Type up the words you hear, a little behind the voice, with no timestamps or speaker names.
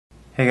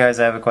Hey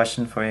guys, I have a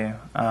question for you.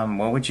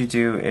 What would you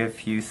do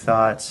if you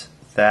thought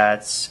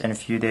that in a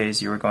few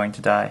days you were going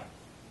to die?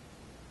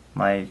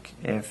 Like,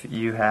 if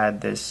you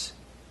had this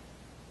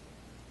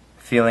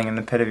feeling in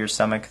the pit of your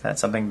stomach that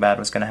something bad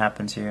was going to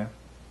happen to you,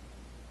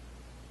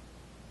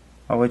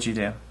 what would you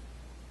do?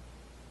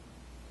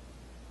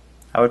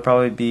 I would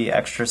probably be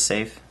extra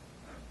safe,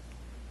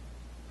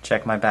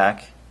 check my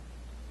back,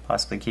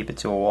 possibly keep it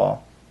to a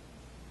wall.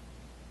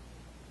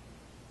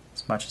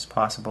 As much as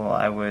possible,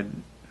 I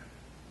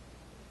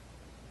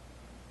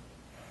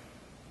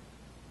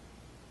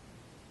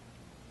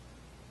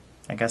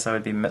guess I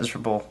would be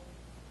miserable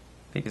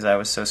because I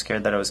was so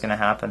scared that it was going to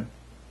happen.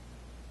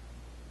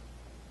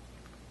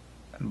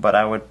 But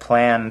I would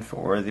plan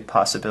for the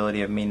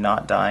possibility of me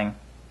not dying.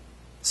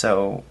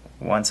 So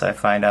once I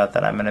find out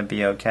that I'm going to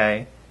be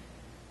okay,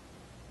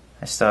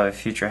 I still have a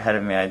future ahead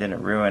of me. I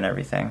didn't ruin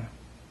everything.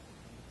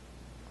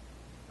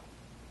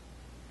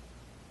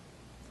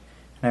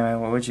 Anyway,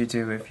 what would you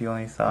do if you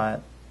only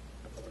thought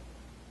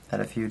that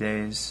a few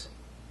days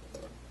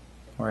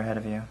were ahead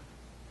of you?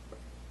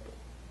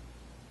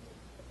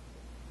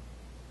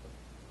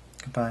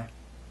 Goodbye.